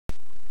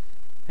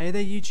Hey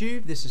there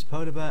YouTube, this is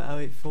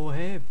PolarBear084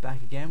 here,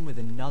 back again with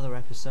another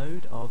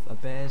episode of A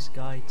Bear's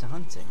Guide to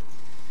Hunting.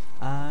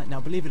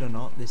 Now believe it or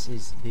not, this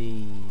is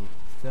the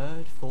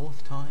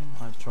fourth time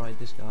I've tried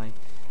this guy.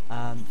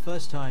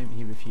 First time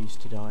he refused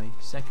to die,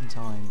 second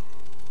time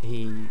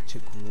he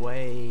took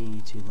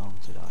way too long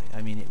to die.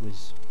 I mean, it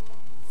was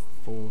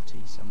 40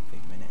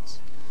 something minutes.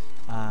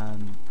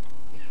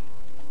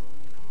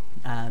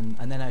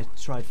 And then I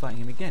tried fighting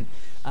him again.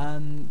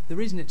 The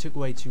reason it took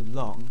way too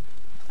long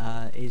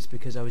is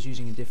because I was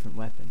using a different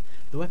weapon.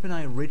 The weapon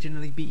I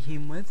originally beat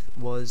him with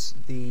was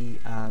the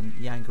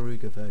Yian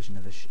Garuga version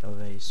of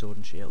a sword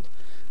and shield.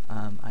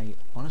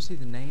 Honestly,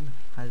 the name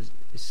has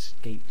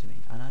escaped me,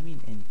 and I mean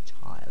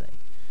entirely.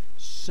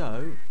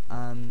 So,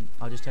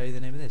 I'll just tell you the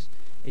name of this.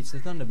 It's the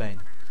Thunderbane.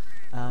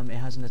 It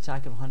has an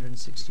attack of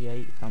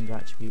 168, thunder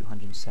attribute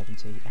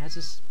 170. It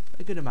has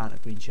a good amount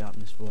of green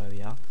sharpness for where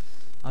we are.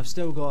 I've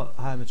still got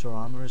Hermitaur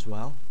armor as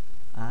well,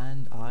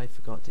 and I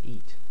forgot to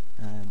eat,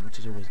 which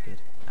is always good.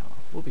 Oh, well,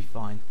 we'll be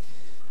fine.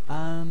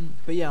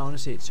 But yeah,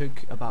 honestly, it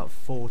took about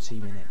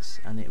 40 minutes,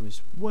 and it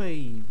was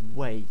way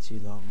too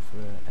long for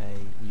a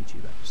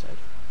YouTube episode.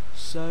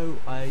 So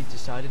I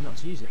decided not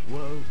to use it.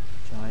 Whoa,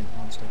 giant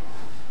monster.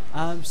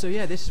 So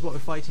yeah, this is what we're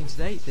fighting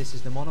today. This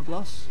is the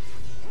Monoblos.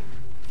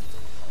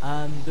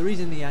 The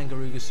reason the Yian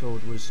Garuga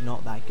sword was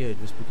not that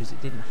good was because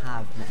it didn't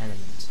have an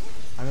element.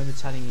 I remember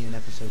telling you in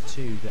episode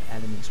 2 that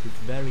elements would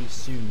very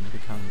soon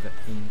become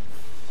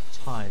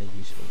entirely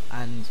useful,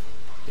 and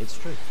it's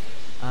true.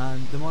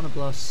 The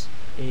Monoblos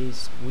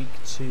is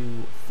weak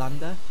to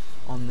thunder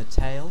on the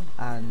tail,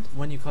 and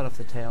when you cut off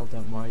the tail,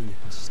 don't worry, you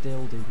can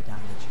still do the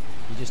damage.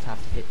 You just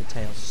have to hit the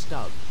tail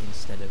stub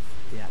instead of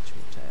the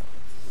actual tail.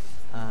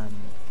 I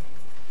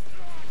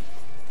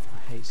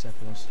hate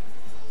Cephalos.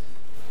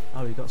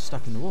 Oh, he got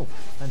stuck in the wall.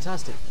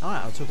 Fantastic.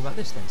 Alright, I'll talk about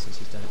this then, since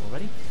he's done it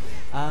already.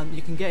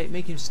 You can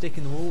make him stick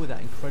in the wall with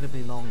that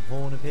incredibly long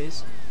horn of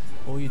his.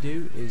 All you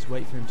do is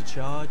wait for him to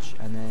charge,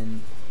 and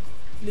then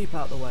leap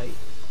out the way.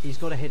 He's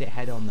got to hit it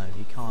head on though,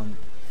 he can't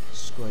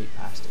scrape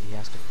past it, he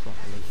has to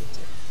properly hit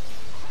it.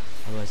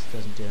 Otherwise it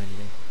doesn't do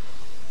anything.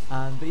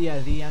 But yeah,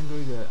 the Yian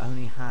Garuga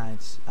only had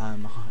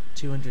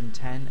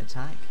 210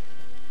 attack,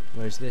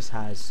 whereas this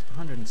has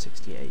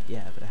 168,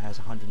 yeah, but it has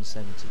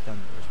 170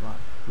 thunder as well,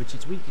 which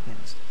it's weak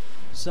against.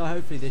 So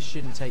hopefully this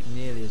shouldn't take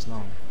nearly as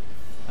long.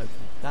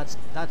 Hopefully. That's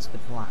the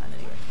plan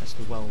anyway. That's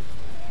the well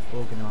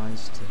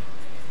organised and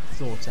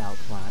thought out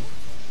plan.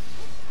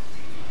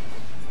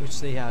 We'll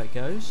see how it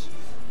goes.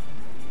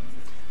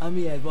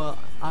 Yeah, well,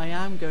 I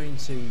am going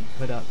to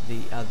put up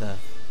the other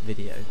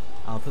video.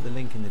 I'll put the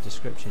link in the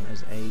description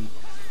as a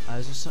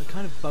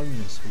kind of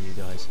bonus for you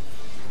guys.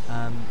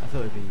 I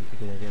thought it would be a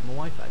good idea. My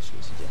wife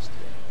actually suggested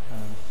it,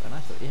 and I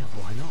thought, yeah,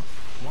 why not?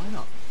 Why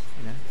not?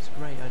 You know, it's a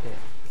great idea.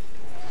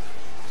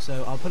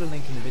 So I'll put a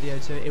link in the video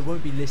to it. It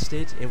won't be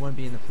listed. It won't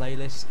be in the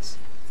playlists.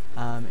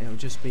 It'll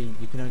just be,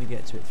 you can only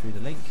get to it through the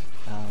link.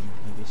 It'll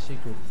be a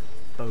secret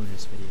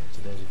bonus video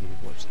to those of you who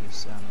watch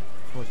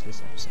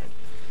this episode.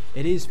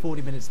 It is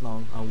 40 minutes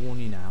long. I'll warn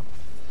you now.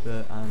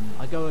 But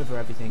I go over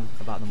everything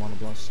about the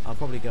Monoblos. I'll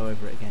probably go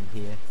over it again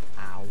here.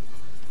 Ow.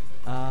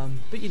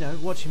 But you know,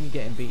 watching me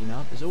getting beaten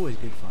up is always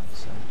good fun,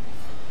 so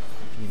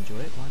if you enjoy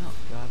it, why not?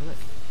 Go have a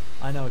look.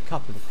 I know a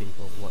couple of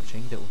people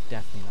watching that will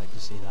definitely like to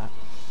see that.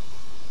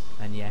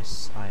 And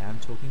yes, I am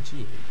talking to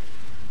you.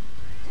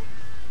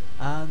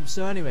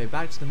 So anyway,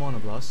 back to the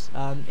Monoblos.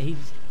 He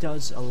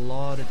does a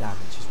lot of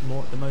damage. He's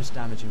the most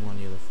damaging one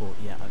you'll have fought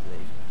yet, I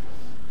believe.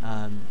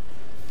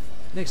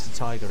 Next to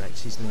Tiger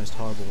X, he's the most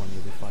horrible one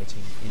you'll be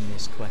fighting in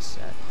this quest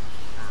set.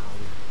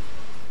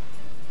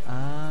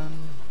 Ow.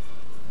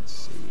 Let's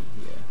see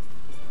here.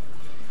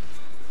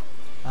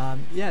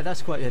 Yeah,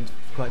 that's quite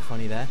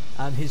funny there.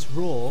 His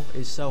roar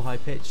is so high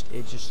pitched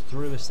it just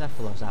threw a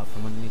Cephalos out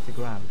from underneath the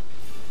ground.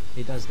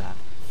 It does that.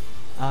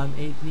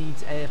 It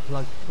needs air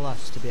plug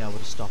plus to be able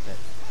to stop it.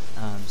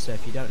 So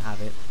if you don't have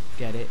it,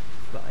 get it.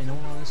 But in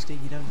all honesty,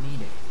 you don't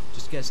need it.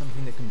 Just get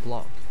something that can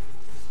block.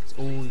 It's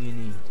all you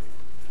need.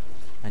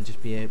 And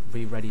just be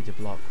ready to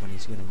block when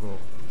he's going to roar,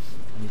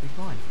 and you'll be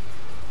fine.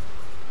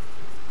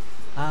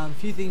 A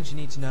few things you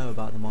need to know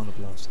about the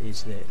Monoblos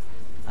is that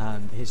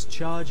his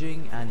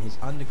charging and his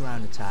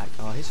underground attack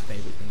are his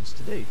favourite things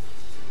to do.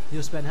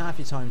 You'll spend half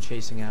your time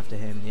chasing after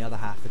him, the other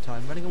half the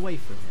time running away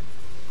from him.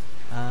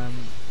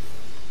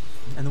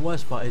 And the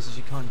worst part is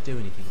you can't do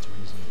anything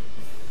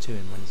to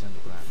him when he's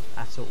underground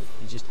at all.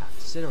 You just have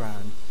to sit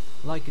around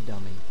like a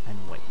dummy and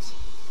wait,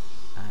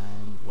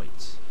 and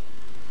wait,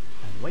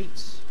 and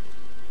wait,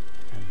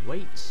 and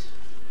wait,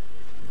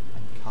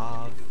 and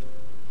carve,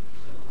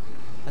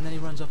 and then he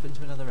runs off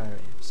into another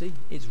area. See,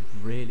 it's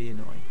really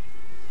annoying.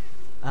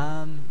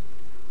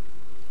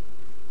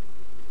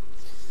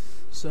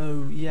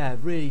 So yeah,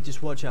 really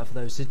just watch out for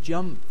those.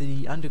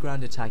 The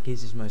underground attack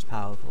is his most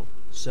powerful.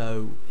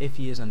 So if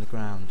he is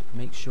underground,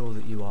 make sure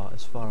that you are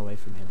as far away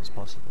from him as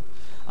possible.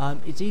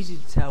 It's easy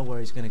to tell where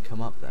he's going to come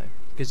up though,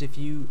 because if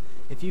you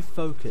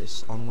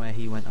focus on where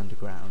he went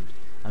underground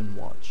and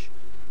watch,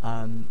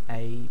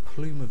 a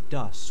plume of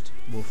dust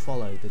will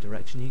follow the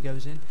direction he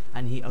goes in,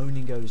 and he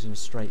only goes in a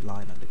straight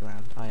line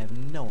underground. I have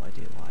no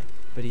idea why,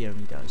 but he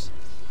only does.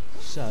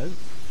 So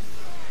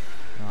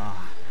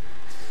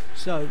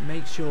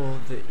make sure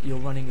that you're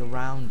running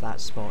around that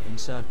spot in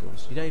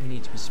circles. You don't even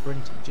need to be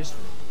sprinting, just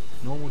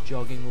normal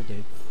jogging will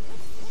do.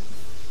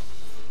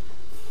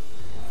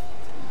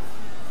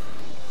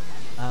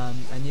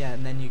 And yeah,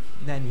 and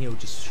then he'll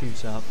just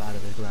shoot up out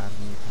of the ground,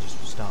 and you can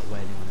just start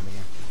wailing on him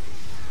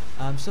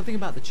again. Something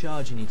about the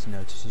charge you need to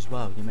notice as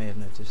well. You may have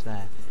noticed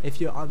there. If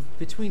you're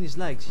between his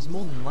legs, he's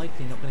more than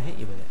likely not going to hit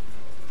you with it.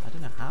 I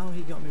don't know how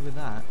he got me with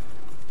that.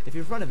 If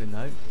you're in front of him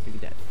though, you'll be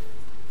dead.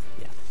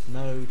 Yeah,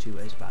 no two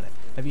ways about it.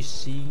 Have you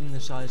seen the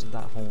size of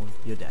that horn?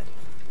 You're dead.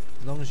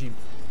 As long as you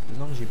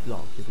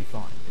block, you'll be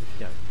fine. But if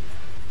you don't,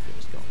 you're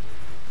just gone.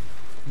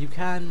 You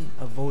can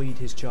avoid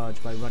his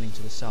charge by running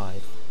to the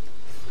side.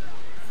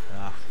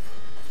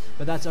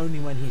 But that's only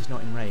when he's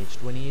not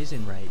enraged. When he is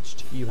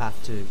enraged, you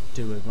have to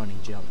do a running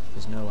jump.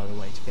 There's no other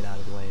way to get out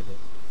of the way of it.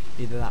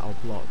 Either that or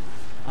block.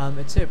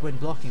 A tip when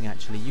blocking,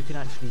 actually, you can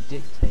actually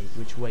dictate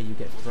which way you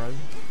get thrown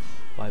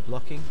by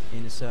blocking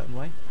in a certain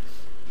way.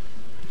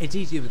 It's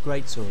easier with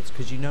greatswords,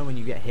 because you know when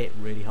you get hit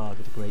really hard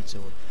with a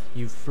greatsword,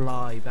 you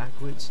fly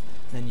backwards,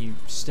 then you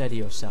steady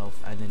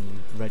yourself, and then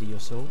you ready your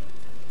sword.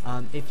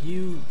 If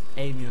you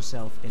aim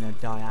yourself in a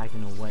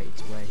diagonal way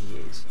to where he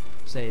is,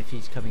 say if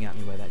he's coming at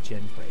me where that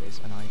Genfrey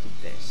is, and I did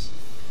this,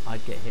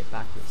 I'd get hit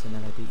backwards, and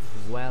then I'd be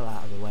well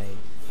out of the way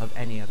of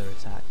any other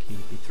attack he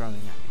would be throwing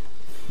at me.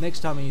 Next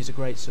time I use a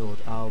greatsword,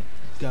 I'll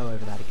go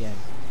over that again.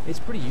 It's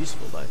pretty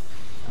useful though.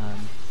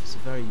 It's a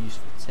very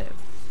useful tip,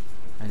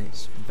 and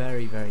it's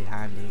very, very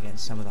handy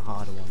against some of the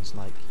harder ones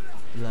like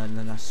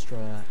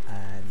Lanastra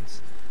and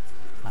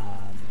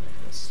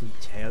let's see,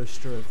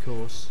 Teostra, of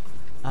course.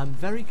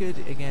 Very good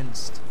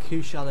against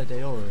Kushala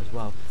Deora as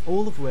well.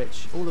 All of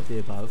the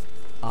above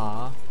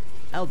are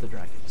Elder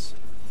Dragons.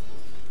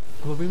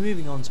 We'll be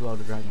moving on to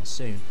Elder Dragons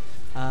soon.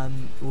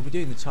 We'll be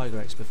doing the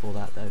Tigrex before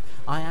that though.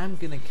 I am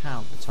going to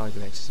count the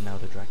Tigrex as an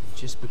Elder Dragon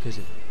just because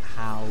of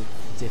how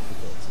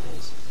difficult it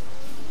is.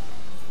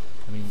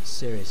 I mean,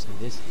 seriously,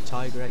 this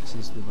Tigrex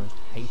is the most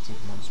hated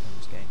monster in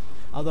this game.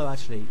 Although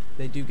actually,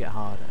 they do get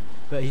harder,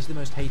 but he's the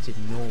most hated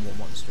normal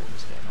monster in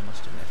this game, I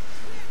must admit.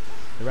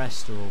 The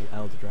rest are all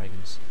Elder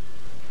Dragons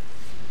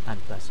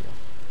and Plesio.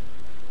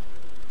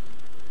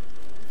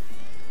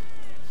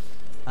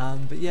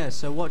 But yeah,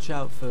 so watch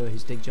out for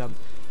his dig jump.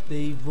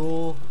 The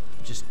raw,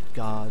 just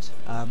guard,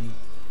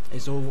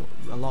 is a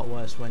lot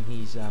worse when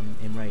he's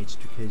enraged,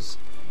 because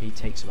he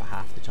takes about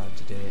half the time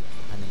to do it,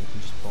 and then he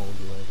can just bowl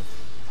you over.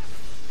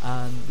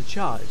 The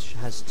charge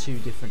has two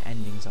different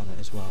endings on it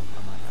as well,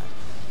 I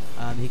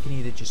might add. He can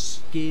either just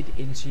skid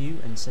into you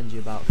and send you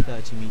about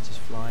 30 meters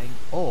flying,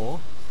 or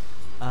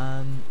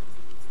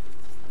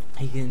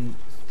he can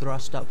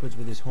thrust upwards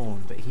with his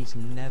horn, but he's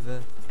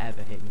never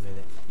ever hit me with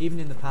it. Even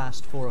in the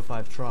past 4 or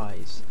 5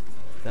 tries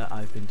that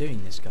I've been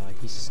doing this guy,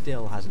 he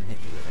still hasn't hit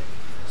me with it.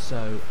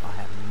 So I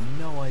have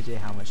no idea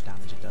how much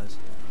damage it does,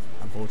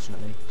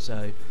 unfortunately.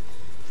 So,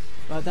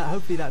 but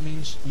hopefully that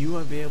means you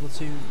won't be able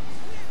to,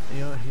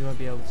 you won't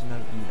be able to know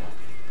either.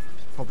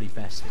 It's probably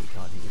best that you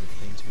can't hit you with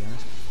the thing, to be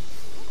honest.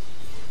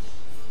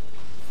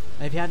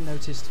 And if you hadn't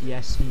noticed,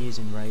 yes, he is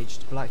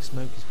enraged. Black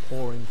smoke is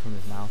pouring from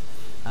his mouth.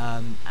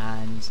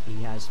 And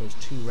he has those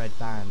 2 red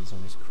bands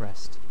on his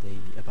crest,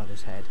 above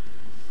his head,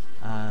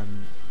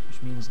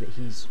 which means that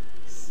he's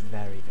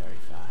very, very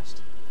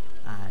fast,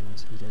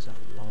 and he does a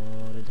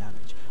lot of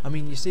damage. I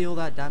mean, you see all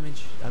that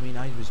damage? I mean,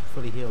 I was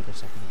fully healed a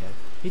second ago.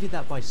 He did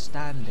that by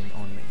standing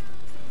on me.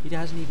 He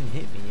hasn't even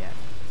hit me yet.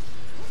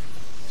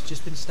 He's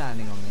just been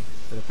standing on me,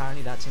 but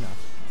apparently that's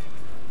enough.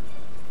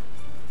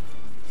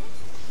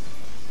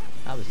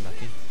 I was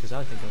lucky, because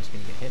I think I was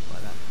going to get hit by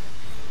that.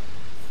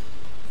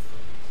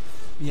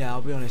 Yeah,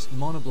 I'll be honest,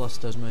 Monoblos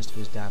does most of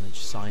his damage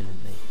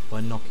silently, by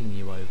knocking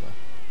you over,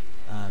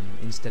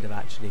 instead of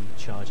actually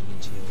charging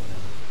into you or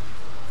whatever.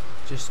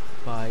 Just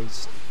by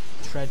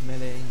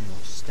treadmilling,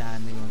 or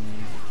standing on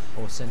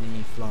you, or sending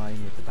you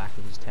flying with the back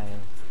of his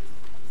tail.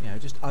 You know,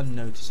 just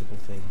unnoticeable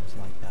things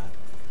like that.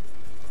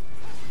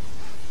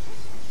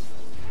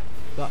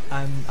 But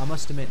I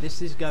must admit, this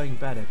is going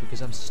better,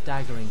 because I'm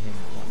staggering him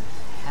one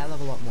hell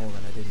of a lot more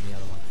than I did in the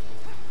other one.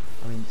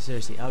 I mean,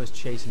 seriously, I was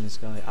chasing this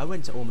guy. I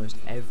went to almost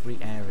every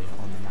area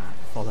on the map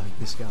following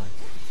this guy,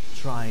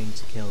 trying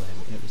to kill him.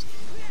 It was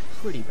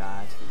pretty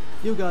bad.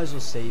 You guys will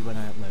see when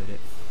I upload it.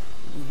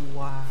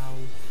 Wow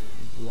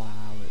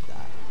at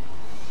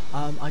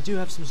that. I do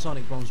have some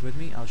sonic bombs with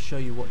me. I'll show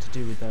you what to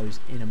do with those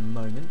in a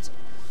moment.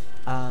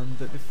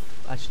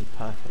 Actually,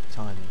 perfect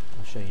timing.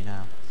 I'll show you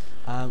now.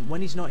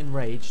 When he's not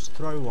enraged,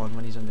 throw one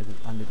when he's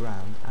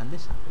underground, and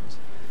this happens.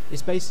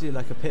 It's basically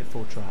like a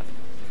pitfall trap.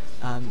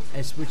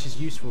 Which is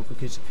useful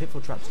because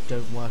pitfall traps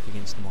don't work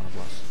against the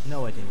Monoblos.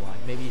 No idea why.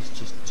 Maybe it's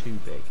just too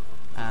big.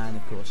 And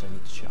of course I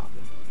need to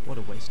sharpen. What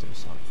a waste of a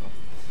sonic bomb.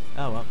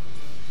 Oh well,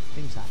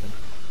 things happen.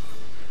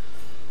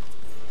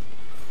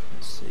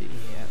 Let's see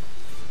here.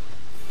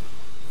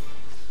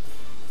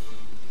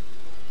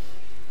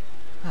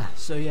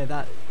 So yeah,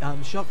 that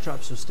shock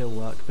traps will still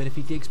work, but if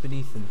he digs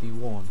beneath them, be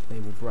warned, they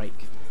will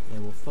break. They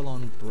will full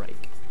on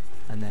break,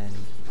 and then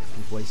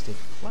you've wasted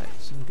quite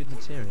some good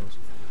materials.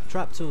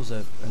 Trap tools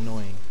are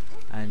annoying,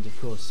 and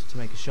of course, to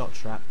make a shock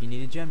trap, you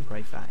need a gem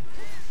prey fang.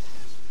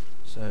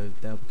 So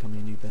they'll become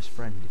your new best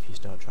friend if you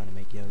start trying to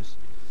make yos.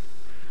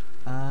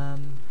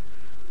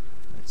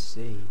 Let's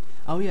see.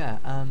 Oh yeah.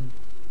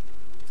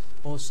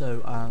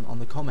 Also, on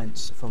the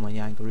comments from my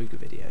Yian Garuga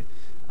video,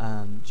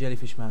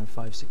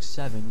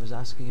 Jellyfishman567 was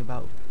asking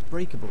about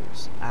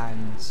breakables,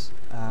 and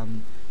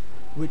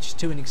which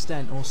to an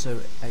extent also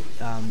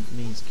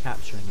means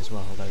capturing as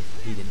well, although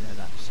he didn't know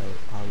that, so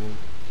I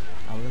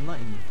will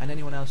enlighten you. And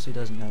anyone else who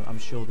doesn't know, I'm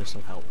sure this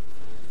will help.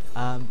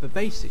 But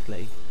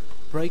basically,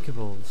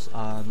 breakables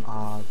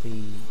are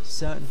the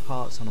certain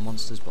parts on a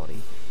monster's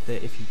body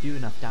that if you do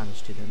enough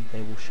damage to them,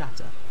 they will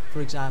shatter. For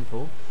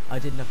example, I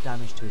did enough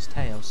damage to his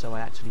tail, so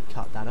I actually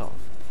cut that off.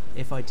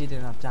 If I did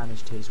enough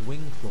damage to his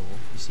wing claw,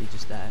 you see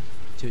just there,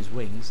 to his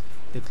wings,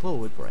 the claw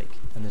would break,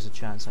 and there's a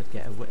chance I'd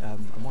get a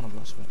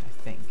Monoblos wing, I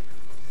think.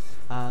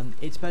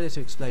 It's better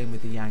to explain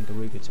with the Yian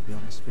Garuga, to be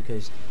honest,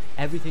 because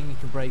everything you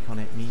can break on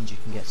it means you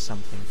can get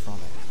something from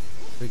it.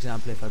 For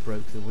example, if I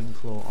broke the wing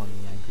claw on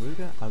the Yian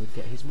Garuga, I would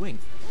get his wing.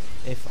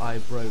 If I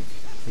broke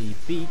the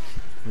beak,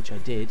 which I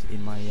did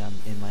in my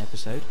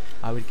episode,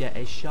 I would get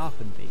a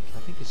sharpened beak.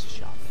 I think it's a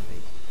sharpened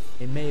beak.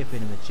 It may have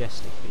been a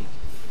majestic beak.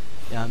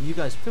 You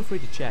guys feel free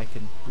to check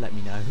and let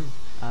me know.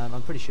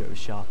 I'm pretty sure it was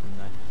sharpened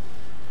though.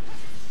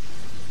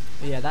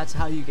 But yeah, that's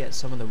how you get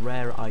some of the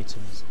rare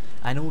items,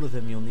 and all of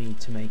them you'll need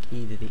to make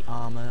either the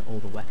armor or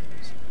the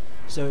weapons.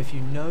 So if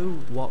you know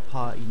what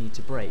part you need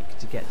to break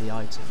to get the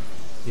item,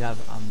 you have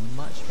a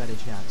much better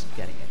chance of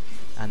getting it,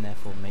 and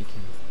therefore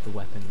making the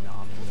weapon and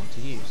armor you want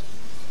to use.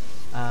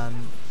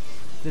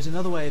 There's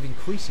another way of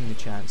increasing the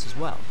chance as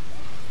well.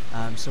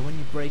 So when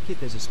you break it,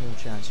 there's a small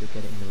chance you'll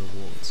get it in the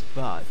rewards,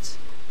 but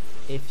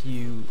if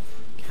you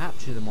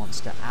capture the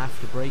monster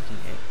after breaking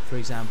it, for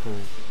example,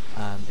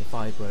 if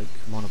I broke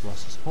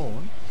Monoblos'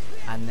 horn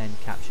and then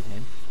captured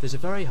him, there's a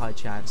very high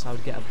chance I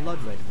would get a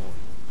blood red horn,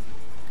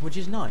 which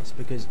is nice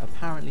because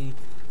apparently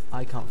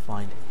I can't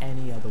find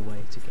any other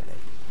way to get it.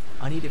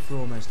 I need it for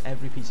almost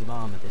every piece of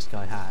armor this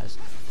guy has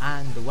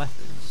and the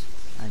weapons,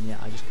 and yet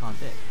I just can't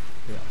do it.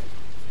 I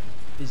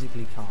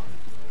physically can't.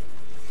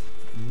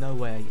 No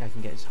way I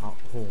can get his horn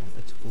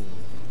at all.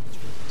 It's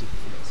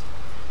ridiculous.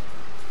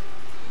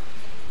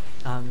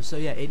 So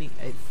yeah,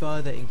 it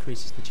further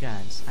increases the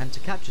chance. And to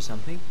capture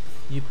something,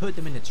 you put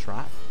them in a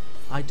trap.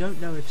 I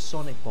don't know if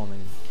sonic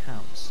bombing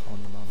counts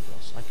on the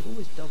Monoblos. I could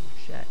always double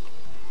check,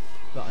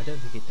 but I don't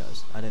think it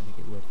does. I don't think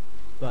it would.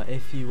 But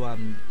if you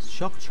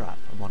shock trap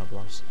a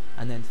Monoblos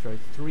and then throw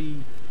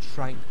 3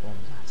 trank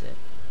bombs at it,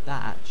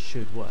 that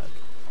should work.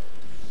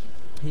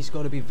 He's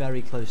got to be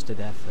very close to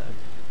death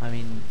though. I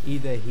mean,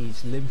 either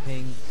he's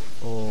limping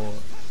or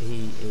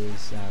he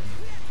is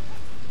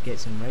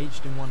gets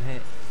enraged in one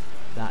hit.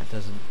 That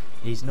doesn't.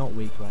 He's not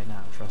weak right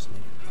now. Trust me.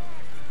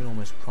 I can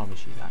almost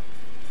promise you that.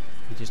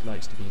 He just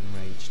likes to be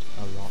enraged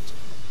a lot.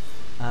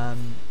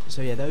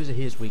 So yeah, those are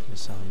his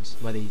weakness signs.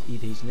 Whether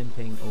either he's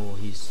limping or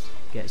he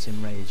gets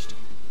enraged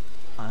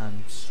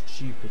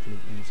stupidly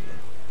easily.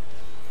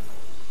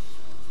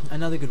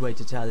 Another good way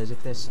to tell is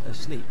if they're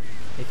asleep.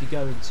 If you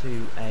go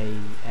into a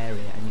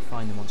area and you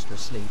find the monster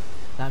asleep,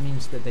 that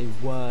means that they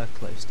were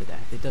close to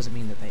death. It doesn't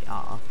mean that they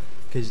are,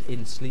 because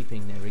in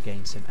sleeping they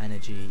regain some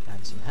energy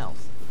and some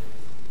health.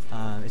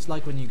 It's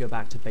like when you go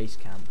back to base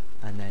camp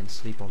and then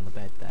sleep on the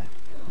bed there.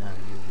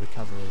 You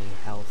recover all your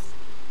health,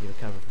 you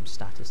recover from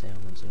status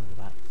ailments and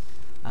all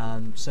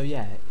that. So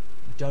yeah,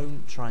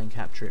 don't try and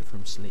capture it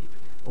from sleep.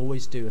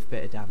 Always do a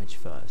bit of damage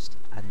first,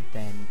 and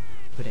then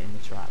put it in the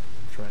trap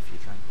and throw a few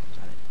trank bombs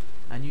at it.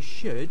 And you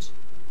should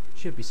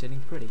be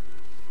sitting pretty.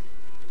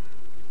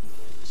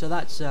 So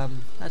that's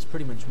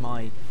pretty much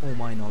all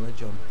my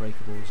knowledge on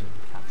breakables and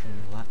capturing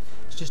and all that.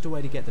 It's just a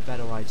way to get the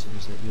better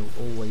items that you'll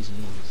always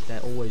need. They're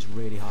always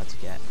really hard to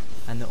get,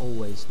 and they're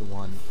always the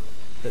one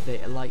that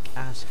they like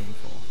asking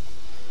for.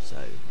 So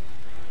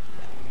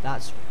yeah,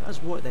 that's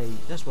what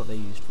they're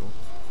used for.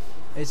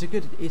 It's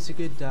a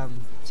good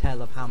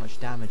tell of how much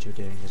damage you're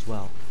doing as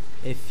well.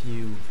 If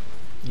you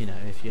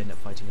end up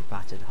fighting a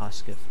battered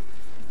husk of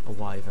a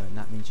wyvern,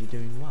 that means you're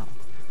doing well.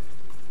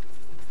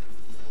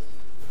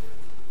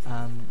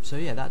 So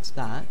yeah, that's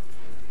that,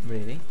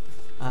 really.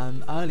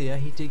 Earlier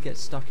he did get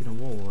stuck in a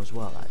wall as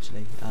well,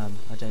 actually. I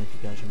don't know if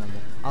you guys remember.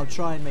 I'll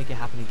try and make it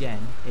happen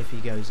again if he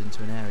goes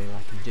into an area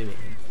I can do it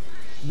in.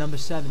 Number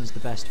 7 is the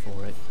best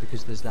for it,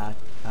 because there's that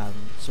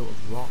sort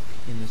of rock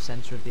in the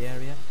centre of the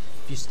area.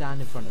 If you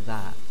stand in front of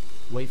that,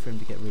 wait for him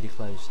to get really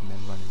close and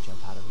then run and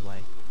jump out of the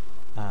way,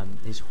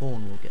 his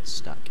horn will get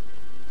stuck,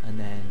 and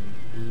then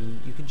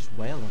you can just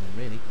wail on him,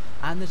 really.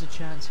 And there's a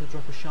chance he'll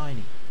drop a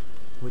shiny,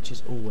 which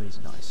is always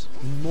nice.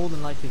 More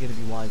than likely going to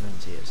be wyvern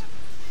tears.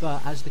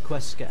 But as the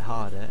quests get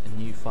harder and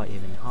you fight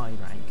him in high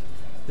rank,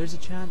 there's a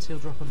chance he'll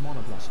drop a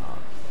Monoblos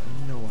heart.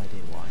 No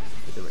idea why,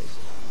 but there is.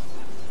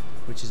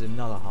 Which is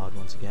another hard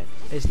one to get.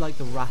 It's like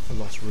the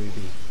Rathalos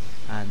ruby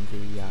and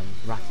the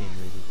Rathian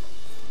Ruby.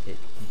 It's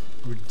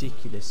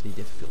ridiculously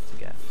difficult to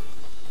get.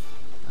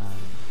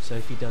 So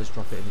if he does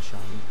drop it in a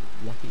shiny,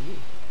 lucky you,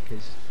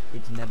 because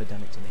it's never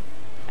done it to me,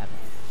 ever.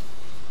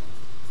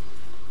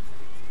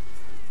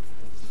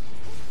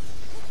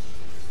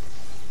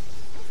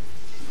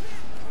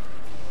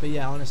 But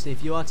yeah, honestly,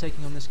 if you are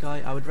taking on this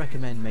guy, I would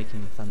recommend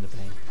making the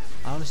Thunderbane.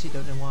 I honestly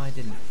don't know why I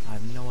didn't. I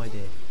have no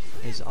idea.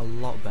 It's a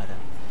lot better.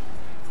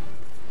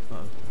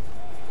 Uh-oh.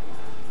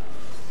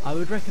 I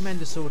would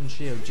recommend a Sword and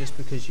Shield just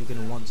because you're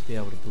going to want to be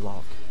able to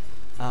block.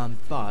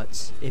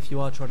 But if you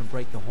are trying to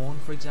break the horn,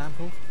 for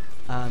example,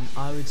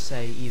 I would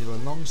say either a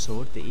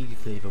longsword, the Eager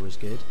Cleaver was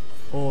good,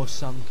 or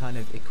some kind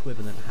of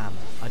equivalent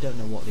hammer. I don't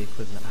know what the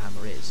equivalent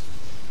hammer is,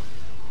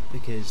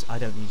 because I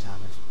don't use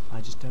hammers. I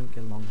just don't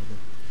get along with them.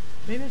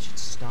 Maybe I should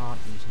start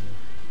using them.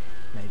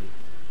 Maybe.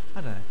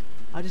 I don't know.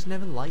 I just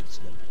never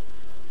liked them.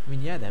 I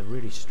mean, yeah, they're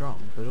really strong,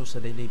 but also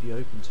they leave you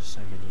open to so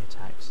many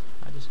attacks.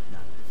 I just, no.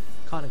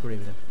 Can't agree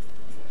with them.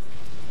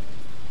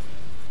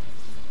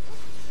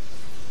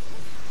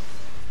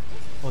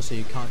 Also,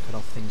 you can't cut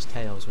off things'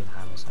 tails with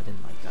hammers. I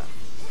didn't like that.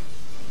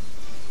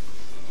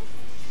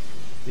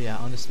 But yeah,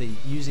 honestly,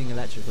 using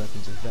electric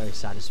weapons is very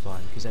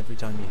satisfying, because every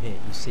time you hit,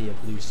 you see a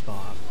blue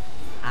spark,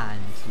 and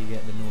you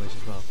get the noise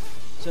as well.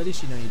 So at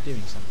least you know you're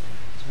doing something.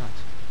 It's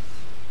nice.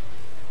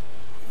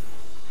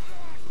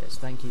 Yes,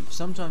 thank you.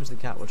 Sometimes the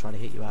cat will try to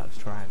hit you out of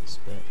trance,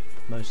 but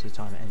most of the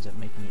time it ends up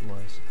making it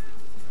worse.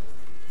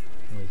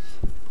 Oy.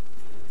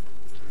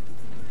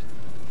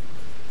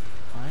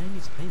 I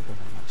need to paintball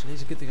him, actually.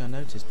 It's a good thing I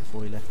noticed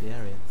before he left the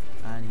area.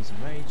 And he's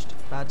enraged.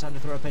 Bad time to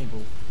throw a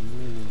paintball.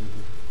 Ooh.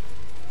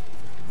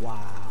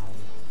 Wow.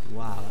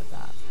 Wow, like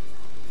that.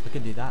 I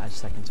could do that a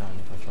second time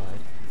if I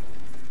tried.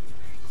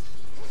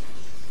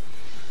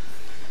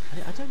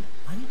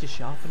 I need to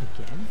sharpen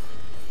again.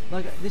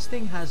 Like, this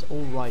thing has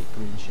alright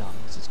green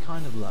sharpness. It's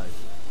kind of low.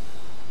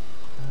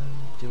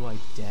 Do I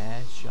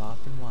dare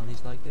sharpen while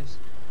he's like this?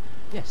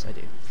 Yes, I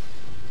do.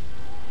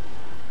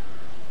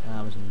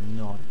 That was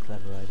not a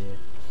clever idea.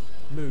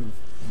 Move.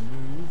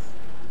 Move.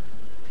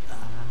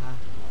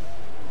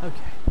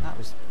 Okay, that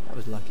was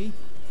lucky.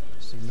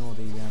 Just ignore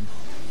the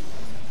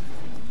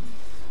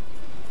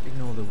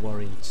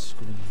worried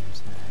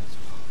screams there.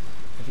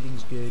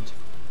 Everything's good.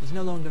 He's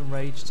no longer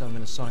enraged, so I'm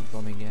going to Sonic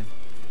Bomb again,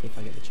 if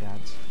I get the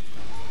chance.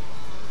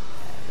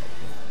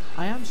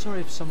 I am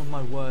sorry if some of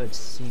my words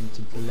seem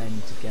to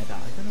blend together.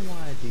 I don't know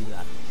why I do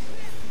that.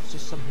 It's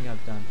just something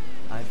I've done.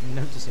 I'm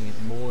noticing it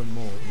more and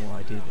more the more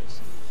I do this.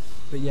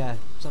 But yeah,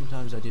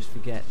 sometimes I just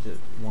forget that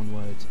one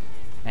word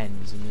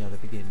ends and the other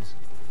begins.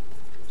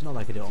 It's not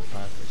like I do it on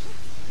purpose,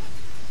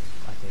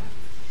 I think.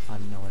 I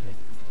have no idea.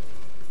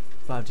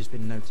 But I've just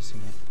been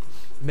noticing it.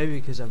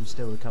 Maybe because I'm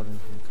still recovering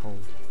from the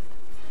cold.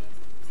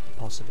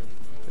 Possibly,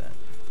 but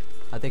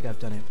I think I've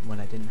done it when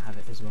I didn't have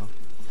it as well.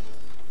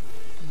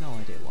 No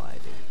idea why I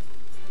do.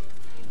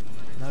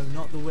 No,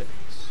 not the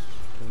whips.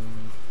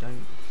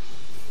 Don't.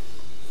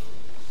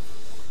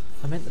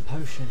 I meant the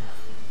potion.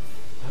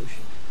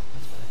 Potion.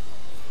 That's better.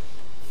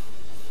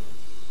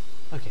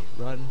 Okay,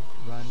 run,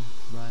 run,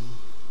 run.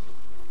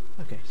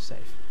 Okay,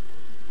 safe.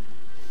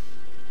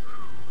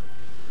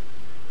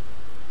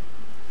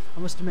 I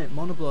must admit,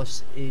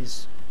 Monoblos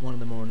is one of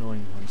the more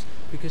annoying ones,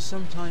 because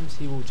sometimes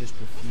he will just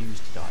refuse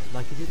to die,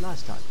 like he did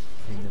last time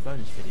in the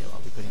bonus video I'll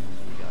be putting on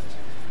for you guys.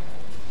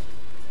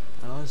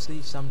 And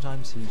honestly,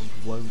 sometimes he just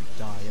won't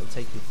die. It'll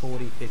take you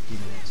 40-50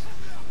 minutes,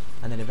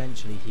 and then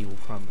eventually he will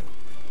crumble.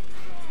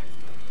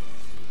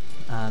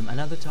 And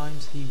other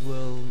times he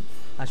will...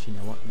 Actually, you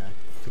know what? No,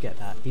 forget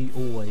that. He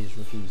always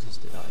refuses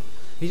to die.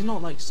 He's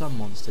not like some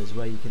monsters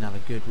where you can have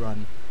a good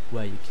run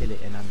where you kill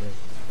it in under,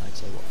 I'd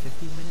say, what,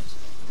 15 minutes?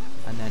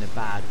 And then a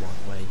bad one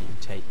where you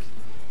take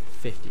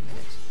 50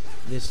 minutes.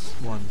 This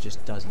one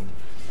just doesn't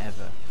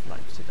ever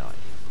like to die.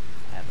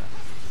 Ever.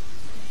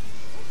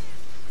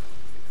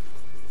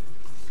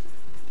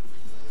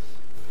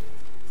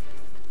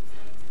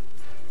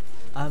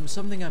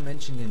 Something I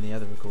mentioned in the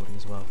other recording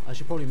as well. I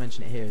should probably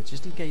mention it here,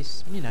 just in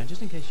case, you know,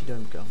 just in case you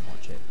don't go and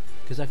watch it.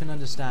 Because I can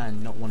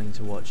understand not wanting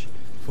to watch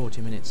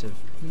 40 minutes of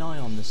nigh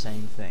on the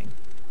same thing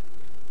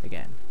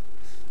again.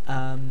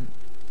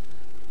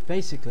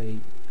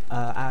 Basically,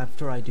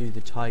 after I do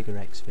the Tiger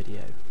X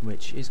video,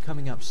 which is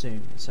coming up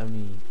soon, it's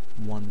only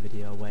one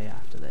video away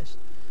after this,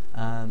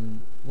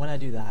 when I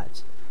do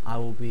that, I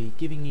will be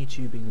giving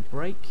YouTubing a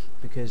break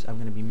because I'm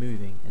going to be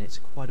moving, and it's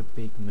quite a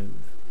big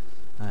move.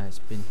 It's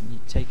been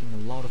taking a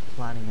lot of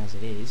planning as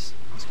it is.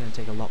 It's going to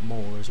take a lot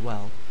more as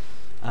well.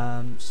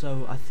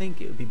 So I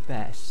think it would be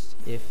best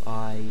if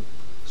I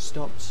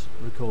stopped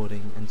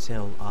recording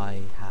until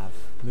I have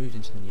moved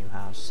into the new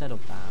house,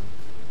 settled down,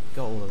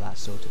 got all of that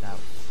sorted out,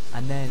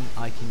 and then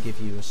I can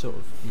give you a sort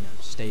of, you know,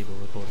 stable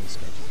recording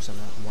schedule,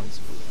 something like once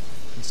a week,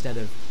 instead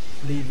of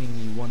leaving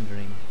you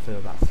wondering for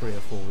about 3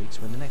 or 4 weeks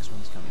when the next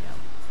one's coming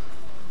out.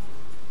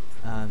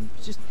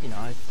 Just, you know,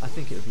 I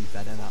think it would be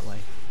better that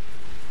way.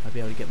 I'll be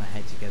able to get my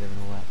head together and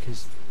all that,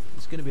 because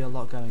there's going to be a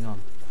lot going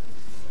on.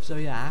 So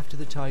yeah, after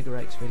the Tiger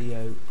X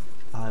video,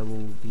 I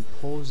will be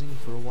pausing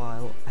for a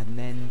while, and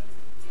then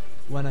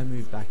when I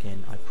move back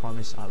in, I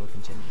promise I will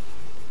continue.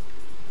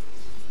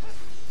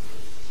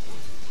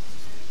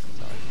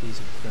 Sorry,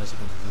 these guys have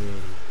been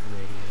really,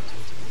 really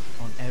irritating me.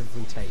 On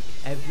every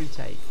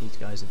take, these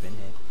guys have been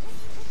here,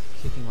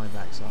 kicking my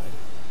backside.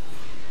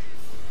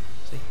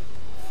 See?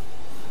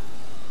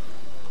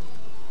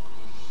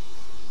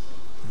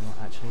 You know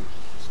what, actually,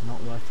 it's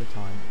not worth the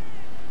time.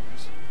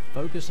 Just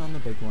focus on the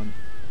big one.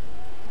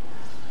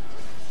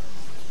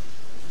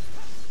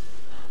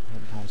 My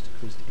power's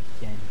decreased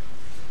again.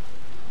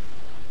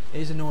 It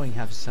is annoying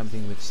having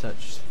something with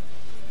such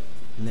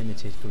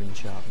limited green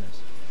sharpness.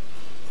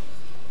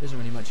 There isn't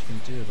really much you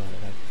can do about it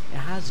though.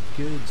 It has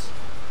good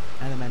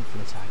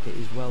elemental attack, it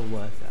is well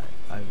worth it.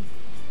 I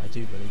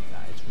do believe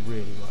that, it's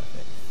really worth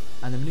it.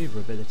 And the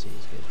maneuverability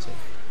is good too.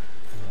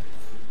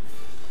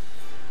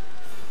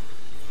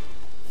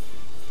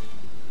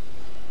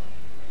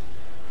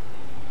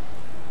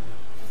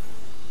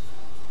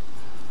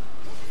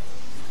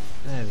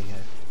 There we go.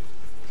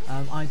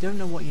 I don't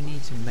know what you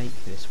need to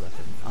make this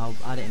weapon. I'll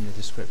add it in the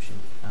description.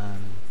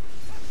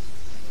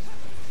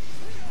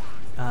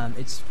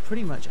 It's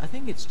pretty much, I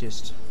think it's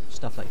just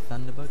stuff like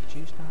Thunderbug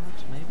juice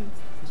perhaps, maybe?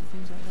 Is it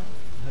things like that?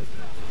 I hope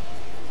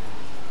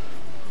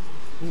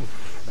not.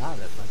 Oof, that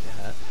looked like it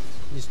hurt.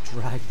 He just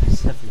dragged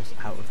Persepolis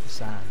out of the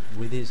sand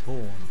with his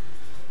horn.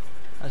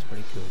 That's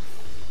pretty cool.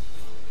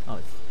 Oh,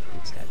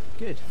 it's dead.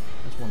 Good.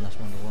 That's one less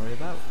one to worry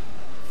about.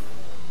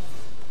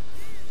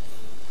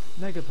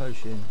 Mega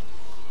Potion.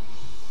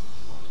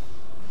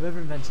 Whoever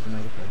invented the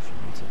Mega Potion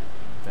needs a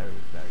very,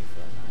 very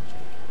firm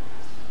handshake.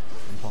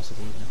 And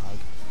possibly even a hug.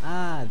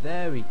 Ah,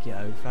 there we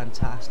go.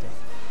 Fantastic.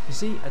 You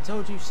see, I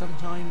told you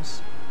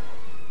sometimes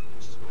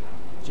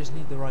you just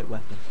need the right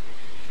weapon.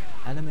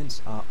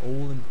 Elements are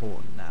all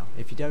important now.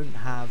 If you don't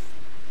have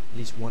at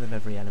least one of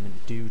every element,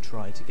 do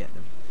try to get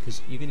them.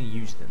 Because you're going to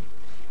use them.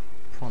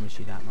 I promise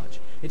you that much.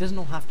 It doesn't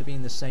all have to be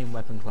in the same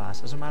weapon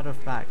class. As a matter of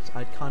fact,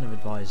 I'd kind of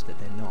advise that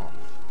they're not.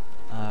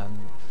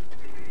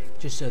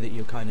 Just so that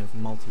you're kind of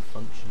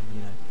multi-functional,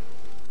 you know.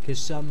 Because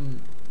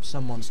some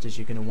monsters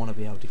you're going to want to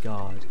be able to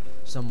guard,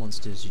 some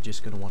monsters you're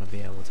just going to want to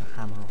be able to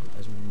hammer on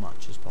as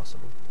much as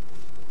possible.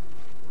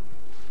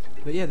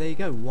 But yeah, there you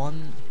go,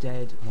 one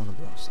dead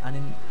Monoblos, and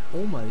in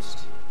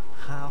almost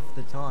half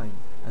the time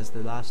as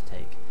the last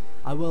take.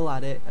 I will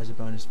add it as a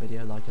bonus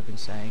video, like I've been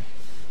saying.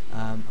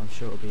 I'm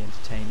sure it'll be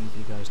entertaining for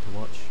you guys to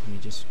watch. Me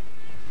just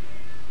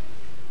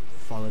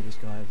follow this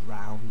guy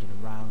round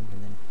and around,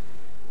 and then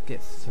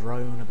get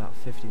thrown about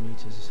 50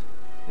 meters.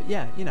 But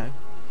yeah, you know,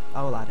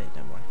 I will add it,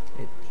 don't worry.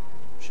 It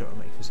sure will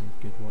make for some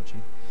good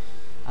watching.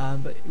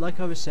 But like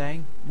I was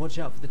saying, watch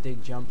out for the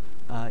dig jump.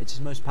 It's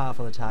his most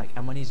powerful attack,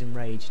 and when he's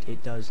enraged,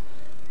 it does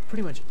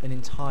pretty much an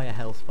entire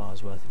health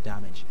bar's worth of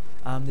damage.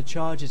 The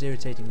charge is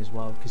irritating as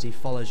well, because he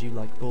follows you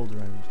like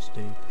Bulldomes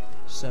do.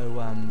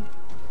 So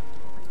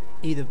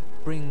either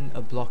bring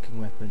a blocking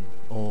weapon,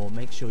 or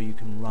make sure you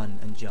can run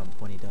and jump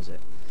when he does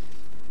it.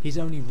 He's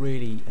only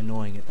really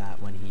annoying at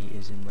that when he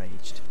is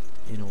enraged,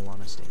 in all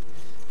honesty.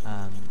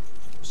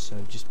 So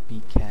just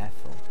be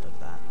careful of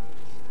that.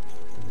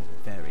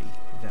 Very,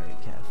 very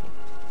careful.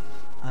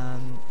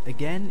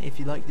 Again, if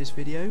you like this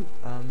video,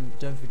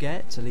 don't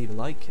forget to leave a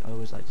like. I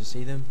always like to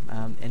see them.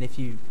 And if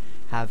you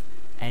have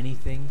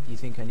anything you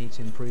think I need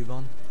to improve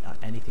on,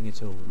 anything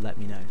at all, let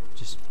me know.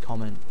 Just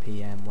comment,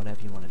 PM,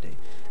 whatever you want to do.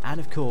 And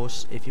of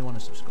course, if you want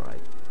to subscribe,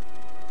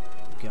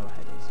 go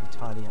ahead. It's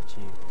entirely up to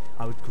you.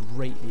 I would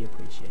greatly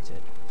appreciate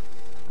it.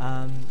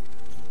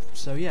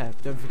 So yeah,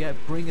 don't forget,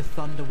 bring a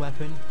thunder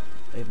weapon.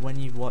 When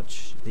you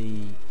watch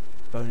the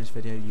bonus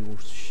video, you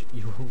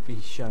will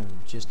be shown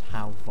just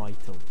how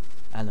vital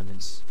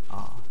elements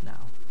are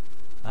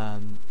now.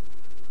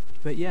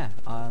 But yeah,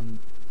 I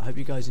hope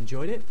you guys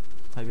enjoyed it.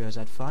 Hope you guys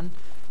had fun.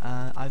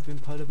 I've been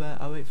Polar Bear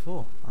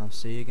 084. I'll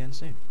see you again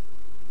soon.